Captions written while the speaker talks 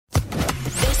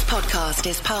podcast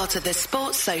is part of the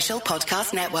Sports Social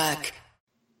Podcast Network.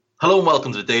 Hello and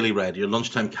welcome to the Daily Red, your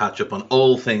lunchtime catch-up on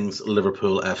all things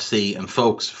Liverpool FC. And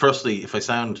folks, firstly, if I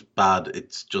sound bad,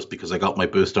 it's just because I got my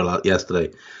booster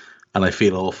yesterday and I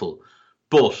feel awful.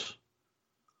 But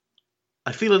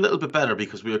I feel a little bit better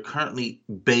because we are currently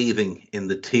bathing in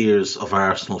the tears of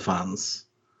Arsenal fans.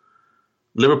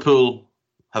 Liverpool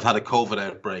have had a COVID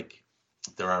outbreak.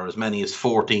 There are as many as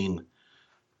 14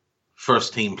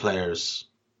 first-team players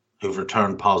who've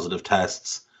returned positive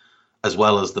tests, as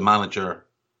well as the manager,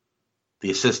 the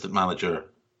assistant manager,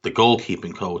 the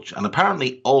goalkeeping coach, and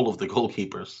apparently all of the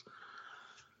goalkeepers.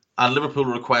 And Liverpool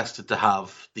requested to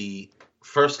have the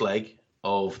first leg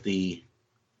of the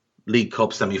League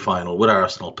Cup semi-final with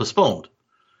Arsenal postponed.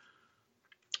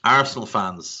 Arsenal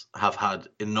fans have had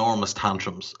enormous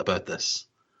tantrums about this.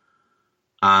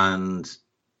 And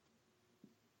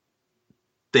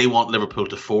they want Liverpool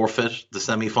to forfeit the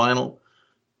semi-final.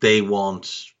 They're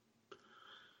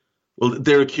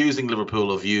accusing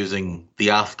Liverpool of using the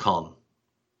AFCON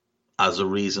as a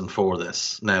reason for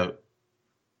this. Now,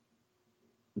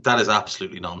 that is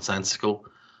absolutely nonsensical.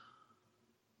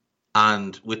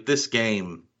 And with this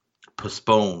game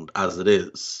postponed as it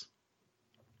is,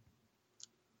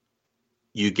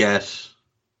 you get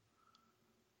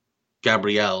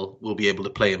Gabriel will be able to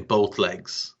play in both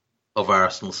legs of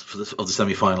Arsenal of the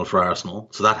semi-final for Arsenal,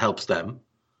 so that helps them.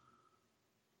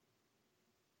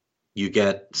 You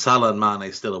get Salah and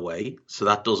Mane still away, so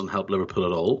that doesn't help Liverpool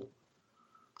at all.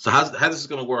 So how this is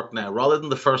going to work now, rather than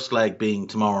the first leg being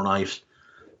tomorrow night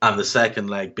and the second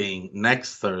leg being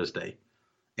next Thursday,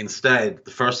 instead,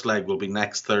 the first leg will be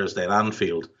next Thursday at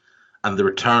Anfield, and the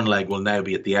return leg will now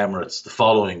be at the Emirates the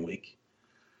following week.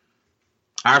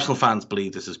 Arsenal fans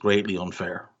believe this is greatly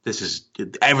unfair.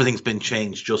 Everything's been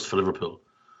changed just for Liverpool.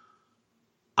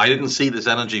 I didn't see this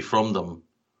energy from them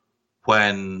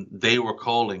when they were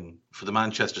calling for the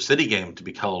Manchester City game to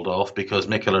be called off because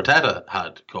Mikel Arteta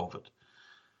had COVID.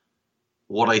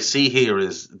 What I see here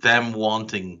is them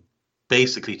wanting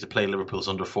basically to play Liverpool's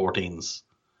under-14s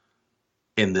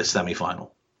in this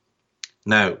semi-final.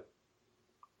 Now,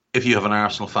 if you have an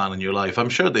Arsenal fan in your life, I'm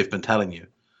sure they've been telling you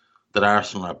that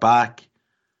Arsenal are back.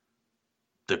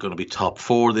 They're going to be top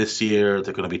four this year.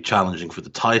 They're going to be challenging for the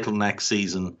title next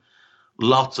season.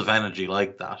 Lots of energy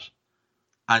like that.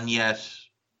 And yet,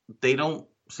 they don't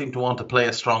seem to want to play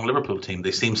a strong Liverpool team.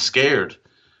 They seem scared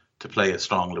to play a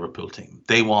strong Liverpool team.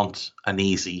 They want an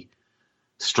easy,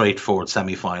 straightforward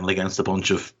semi-final against a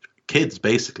bunch of kids,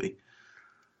 basically.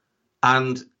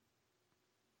 And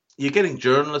you're getting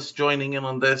journalists joining in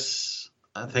on this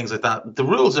and things like that. The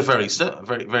rules are very,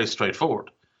 very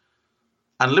straightforward.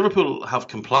 And Liverpool have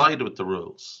complied with the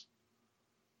rules.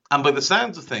 And by the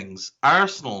sounds of things,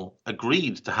 Arsenal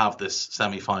agreed to have this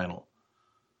semi-final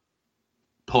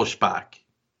push back.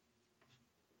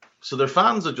 So their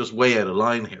fans are just way out of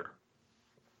line here.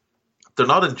 They're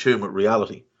not in tune with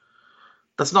reality.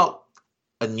 That's not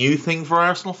a new thing for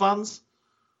Arsenal fans.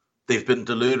 They've been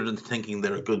deluded into thinking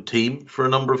they're a good team for a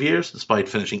number of years, despite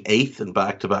finishing 8th in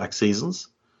back-to-back seasons.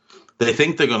 They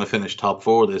think they're going to finish top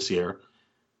 4 this year.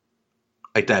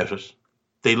 I doubt it.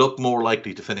 They look more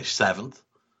likely to finish 7th,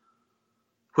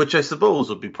 which I suppose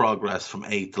would be progress from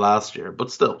 8th last year,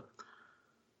 but still.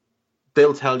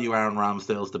 They'll tell you Aaron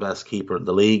Ramsdale's the best keeper in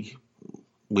the league.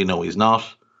 We know he's not.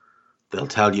 They'll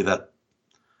tell you that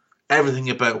everything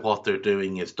about what they're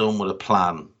doing is done with a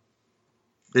plan.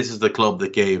 This is the club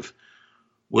that gave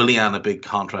Willian a big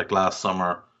contract last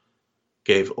summer,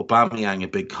 gave Aubameyang a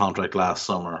big contract last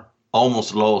summer,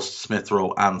 almost lost Smith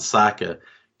Rowe and Saka,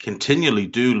 continually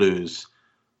do lose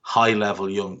high-level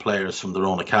young players from their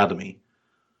own academy.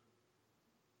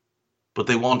 But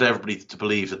they want everybody to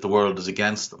believe that the world is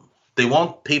against them. They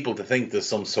want people to think there's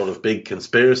some sort of big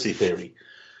conspiracy theory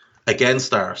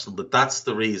against Arsenal, that that's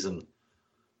the reason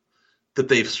that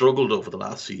they've struggled over the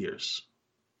last few years.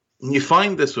 And you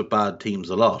find this with bad teams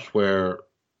a lot, where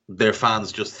their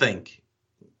fans just think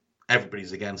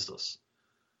everybody's against us.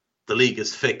 The league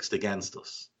is fixed against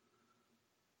us.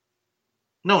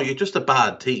 No, you're just a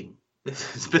bad team.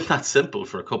 It's been that simple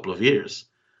for a couple of years.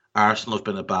 Arsenal have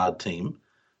been a bad team.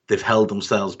 They've held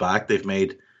themselves back. They've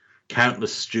made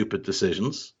countless stupid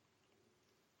decisions,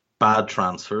 bad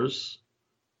transfers,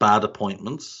 bad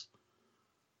appointments.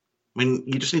 I mean,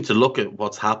 you just need to look at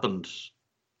what's happened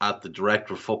at the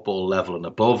director of football level and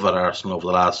above at Arsenal over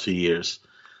the last few years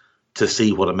to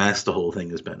see what a mess the whole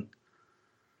thing has been.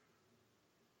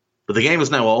 But the game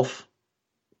is now off.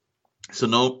 So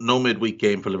no midweek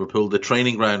game for Liverpool. The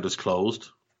training ground is closed.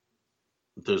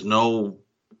 There's no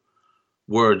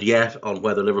word yet on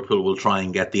whether Liverpool will try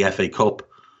and get the FA Cup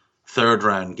third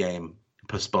round game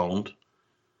postponed,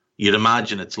 you'd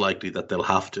imagine it's likely that they'll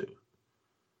have to.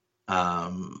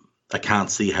 I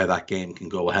can't see how that game can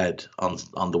go ahead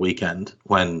on the weekend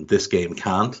when this game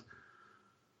can't.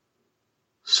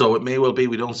 So it may well be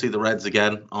we don't see the Reds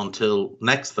again until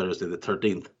next Thursday, the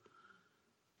 13th,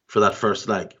 for that first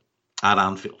leg at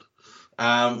Anfield.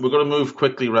 We're going to move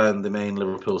quickly around the main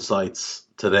Liverpool sites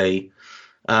today.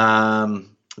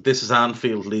 This is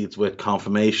Anfield leads with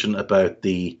confirmation about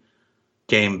the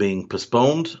game being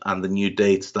postponed and the new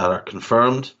dates that are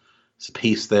confirmed. There's a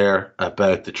piece there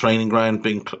about the training ground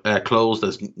being closed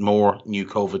as more new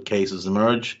COVID cases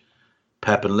emerge.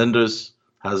 Pep and Linders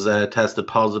has tested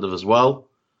positive as well.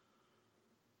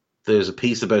 There's a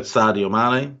piece about Sadio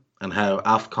Mane and how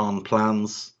AFCON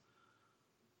plans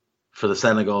for the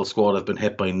Senegal squad have been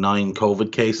hit by 9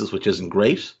 COVID cases, which isn't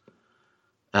great.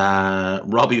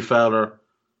 Robbie Fowler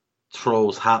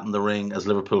throws hat in the ring as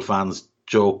Liverpool fans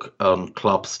joke on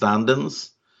Klopp's stand-ins.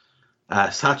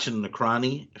 Sachin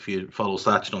Nakrani, if you follow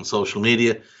Sachin on social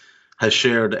media, has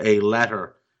shared a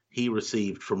letter he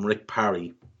received from Rick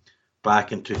Parry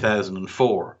back in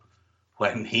 2004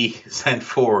 when he sent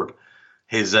forward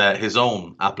his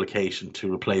own application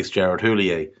to replace Gerard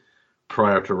Houllier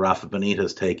prior to Rafa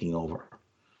Benitez taking over.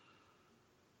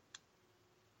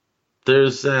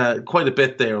 There's quite a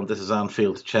bit there on This is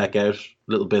Anfield to check out.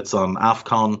 Little bits on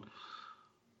AFCON,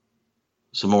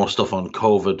 some more stuff on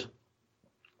COVID,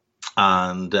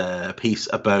 and a piece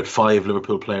about 5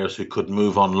 Liverpool players who could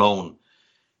move on loan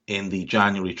in the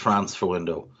January transfer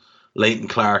window. Leighton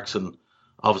Clarkson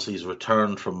obviously has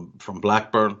returned from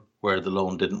Blackburn, where the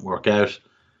loan didn't work out.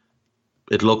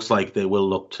 It looks like they will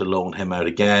look to loan him out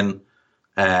again.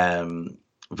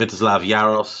 Vítězslav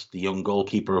Jaros, the young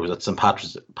goalkeeper who was at St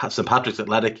Patrick's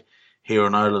Athletic here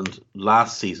in Ireland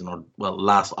last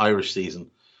Irish season,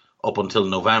 up until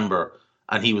November,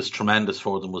 and he was tremendous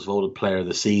for them, was voted player of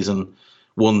the season,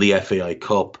 won the FAI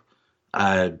Cup,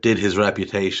 did his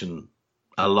reputation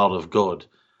a lot of good,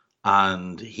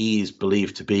 and he's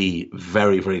believed to be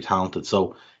very, very talented,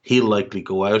 so he'll likely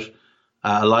go out.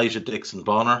 Elijah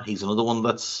Dixon-Bonner, he's another one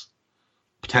that's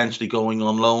potentially going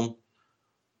on loan.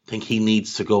 I think he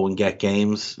needs to go and get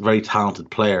games. Very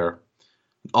talented player.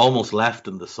 Almost left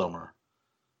in the summer.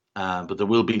 But there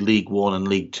will be League One and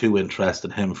League Two interest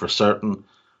in him for certain.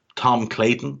 Tom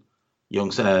Clayton,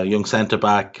 young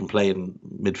centre-back, can play in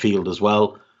midfield as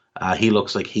well. He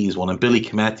looks like he's one. And Billy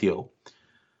Koumetio.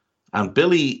 And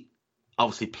Billy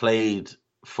obviously played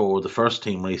for the first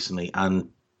team recently, and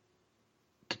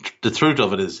the truth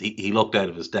of it is he looked out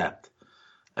of his depth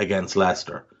against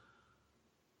Leicester.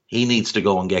 He needs to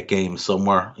go and get games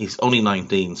somewhere. He's only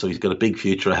 19, so he's got a big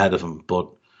future ahead of him. But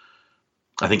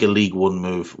I think a League One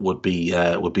move would be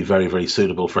very, very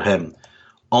suitable for him.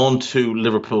 On to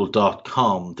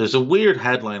Liverpool.com. There's a weird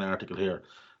headline article here.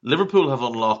 Liverpool have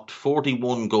unlocked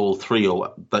 41-goal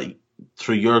trio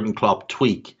through Jurgen Klopp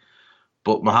tweak,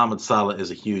 but Mohamed Salah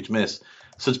is a huge miss.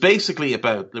 So it's basically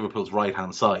about Liverpool's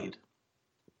right-hand side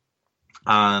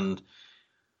and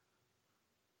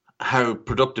how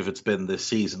productive it's been this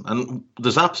season. And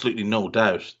there's absolutely no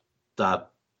doubt that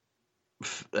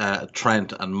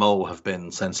Trent and Mo have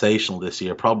been sensational this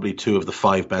year, probably 2 of the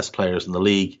 5 best players in the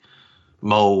league.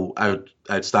 Mo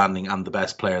outstanding and the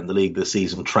best player in the league this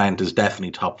season. Trent is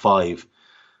definitely top 5.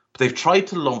 But they've tried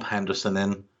to lump Henderson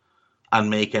in and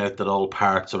make out that all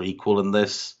parts are equal in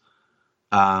this.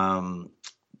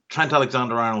 Trent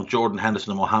Alexander-Arnold, Jordan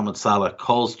Henderson and Mohamed Salah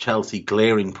caused Chelsea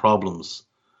glaring problems.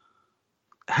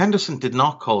 Henderson did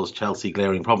not cause Chelsea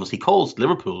glaring problems. He caused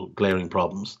Liverpool glaring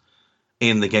problems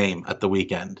in the game at the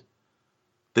weekend.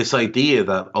 This idea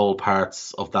that all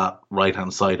parts of that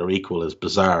right-hand side are equal is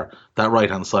bizarre. That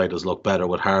right-hand side has looked better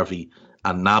with Harvey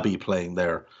and Naby playing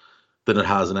there than it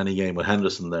has in any game with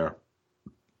Henderson there.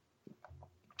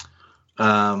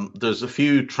 There's a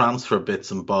few transfer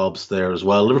bits and bobs there as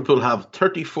well. Liverpool have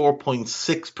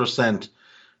 34.6%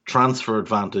 transfer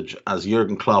advantage as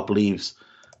Jurgen Klopp leaves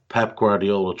Pep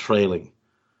Guardiola trailing.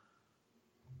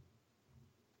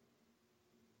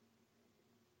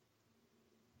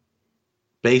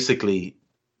 Basically,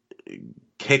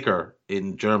 Kicker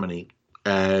in Germany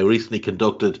recently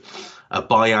conducted a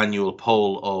biannual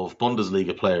poll of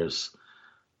Bundesliga players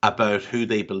about who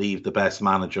they believe the best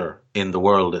manager in the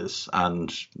world is,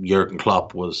 and Jurgen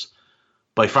Klopp was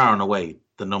by far and away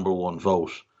the number 1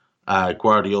 vote.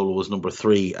 Guardiola was number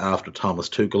 3 after Thomas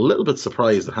Tuchel. A little bit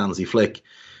surprised that Hansi Flick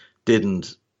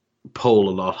didn't poll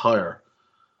a lot higher,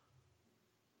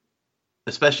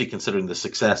 especially considering the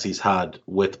success he's had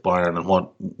with Bayern and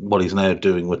what he's now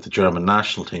doing with the German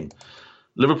national team.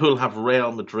 Liverpool have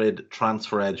Real Madrid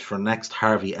transfer edge for next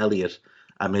Harvey Elliott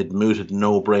a mid-mooted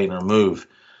no-brainer move.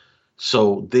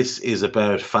 So this is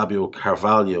about Fabio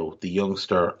Carvalho, the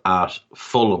youngster at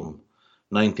Fulham,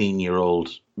 19-year-old,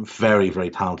 very, very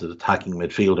talented attacking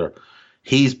midfielder.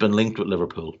 He's been linked with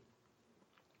Liverpool.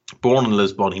 Born in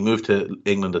Lisbon, he moved to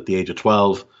England at the age of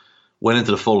 12, went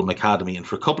into the Fulham Academy, and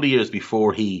for a couple of years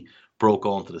before he broke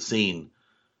onto the scene,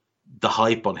 the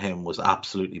hype on him was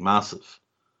absolutely massive.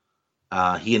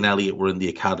 He and Elliott were in the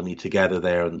academy together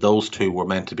there, and those two were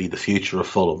meant to be the future of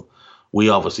Fulham. We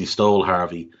obviously stole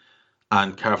Harvey,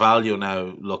 and Carvalho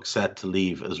now looks set to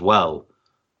leave as well.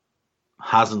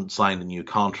 Hasn't signed a new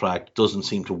contract, doesn't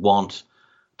seem to want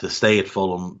to stay at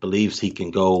Fulham, believes he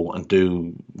can go and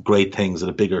do great things at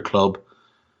a bigger club.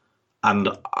 And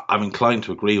I'm inclined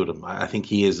to agree with him. I think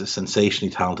he is a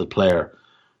sensationally talented player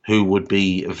who would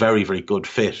be a very, very good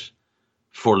fit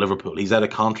for Liverpool. He's out of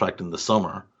contract in the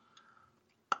summer,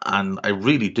 and I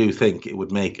really do think it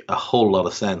would make a whole lot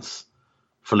of sense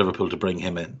for Liverpool to bring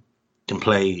him in. Can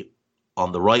play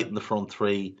on the right in the front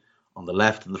three, on the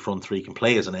left in the front three, can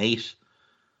play as an 8.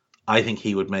 I think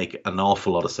he would make an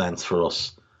awful lot of sense for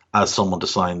us as someone to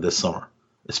sign this summer,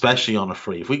 especially on a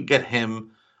free. If we could get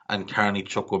him and Carney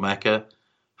Chukwuemeka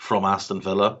from Aston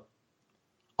Villa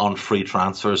on free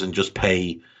transfers and just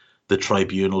pay the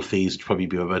tribunal fees, which probably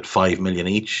be about 5 million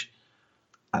each,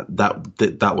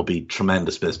 that would be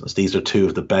tremendous business. These are two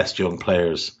of the best young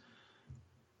players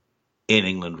in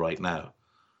England right now.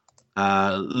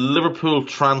 Liverpool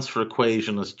transfer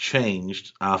equation has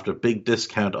changed after big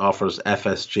discount offers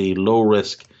FSG low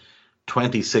risk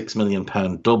 £26 million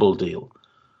double deal.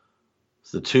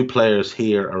 So the two players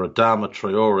here are Adama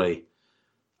Traore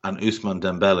and Ousmane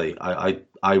Dembele.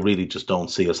 I really just don't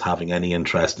see us having any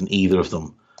interest in either of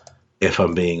them, if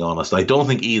I'm being honest. I don't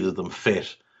think either of them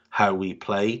fit how we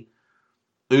play.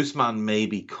 Ousmane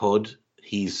maybe could.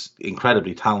 He's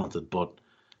incredibly talented, but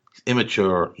he's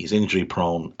immature, he's injury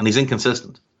prone, and he's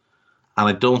inconsistent. And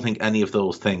I don't think any of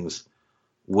those things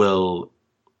will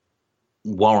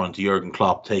warrant Jurgen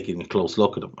Klopp taking a close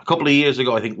look at him. A couple of years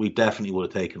ago, I think we definitely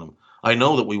would have taken him. I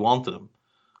know that we wanted him.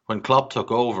 When Klopp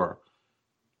took over,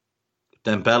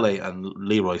 Dembele and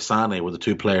Leroy Sané were the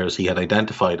two players he had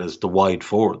identified as the wide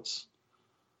forwards.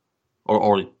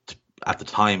 Or at the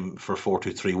time for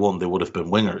 4-2-3-1, they would have been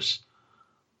wingers.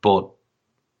 But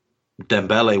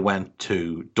Dembele went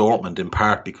to Dortmund in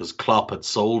part because Klopp had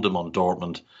sold him on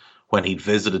Dortmund when he'd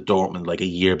visited Dortmund like a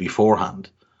year beforehand.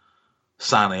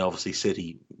 Sané, obviously,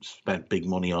 City spent big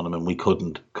money on him, and we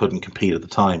couldn't compete at the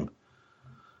time.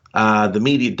 The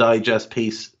Media Digest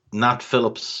piece, Nat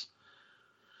Phillips'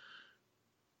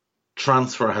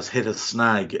 transfer has hit a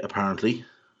snag, apparently.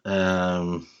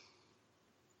 Napoli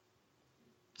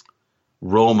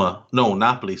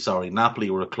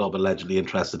were a club allegedly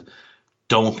interested.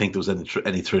 Don't think there was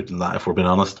any truth in that, if we're being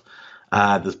honest.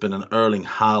 There's been an Erling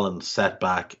Haaland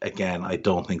setback. Again, I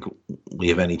don't think we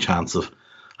have any chance of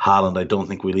Haaland. I don't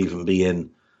think we'll even be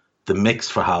in the mix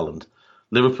for Haaland.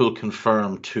 Liverpool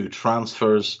confirmed 2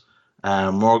 transfers.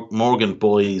 Morgan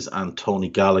Boyes and Tony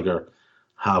Gallagher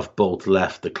have both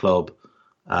left the club.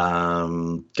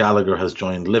 Gallagher has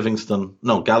joined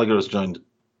Gallagher has joined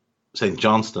St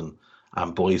Johnstone,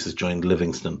 and Boyes has joined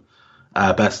Livingston.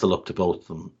 Best of luck to both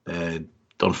of them.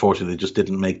 Unfortunately, they just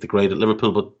didn't make the grade at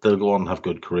Liverpool, but they'll go on and have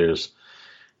good careers.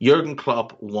 Jurgen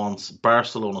Klopp wants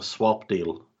Barcelona swap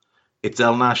deal. It's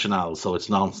El Nacional, so it's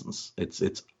nonsense.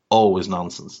 It's always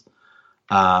nonsense.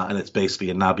 And it's basically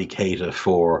a Naby Keita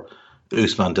for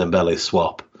Ousmane Dembele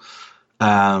swap.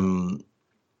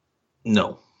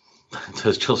 No,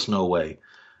 there's just no way.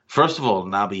 First of all,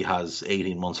 Naby has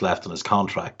 18 months left on his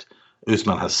contract.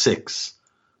 Ousmane has 6.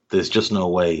 There's just no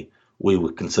way we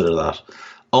would consider that.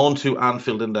 On to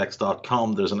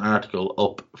AnfieldIndex.com, there's an article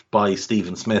up by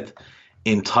Stephen Smith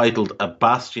entitled A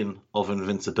Bastion of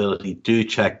Invincibility. Do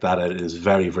check that out. It is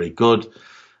very, very good.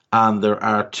 And there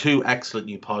are 2 excellent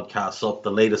new podcasts up.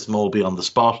 The latest, Moby on the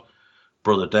Spot,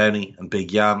 Brother Downey and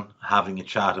Big Jan having a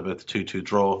chat about the 2-2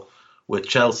 draw with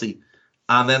Chelsea.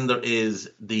 And then there is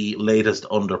the latest,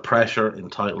 Under Pressure,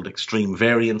 entitled Extreme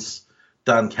Variance.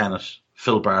 Dan Kennett,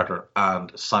 Phil Barter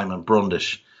and Simon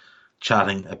Brundish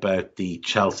chatting about the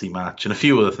Chelsea match and a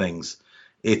few other things.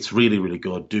 It's really, really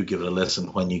good. Do give it a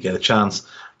listen when you get a chance.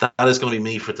 That is going to be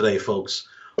me for today, folks.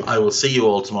 I will see you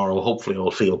all tomorrow. Hopefully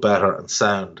you'll feel better and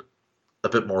sound a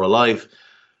bit more alive.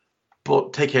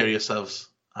 But take care of yourselves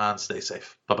and stay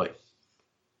safe. Bye-bye.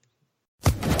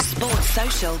 Sports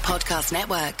Social Podcast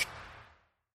Network.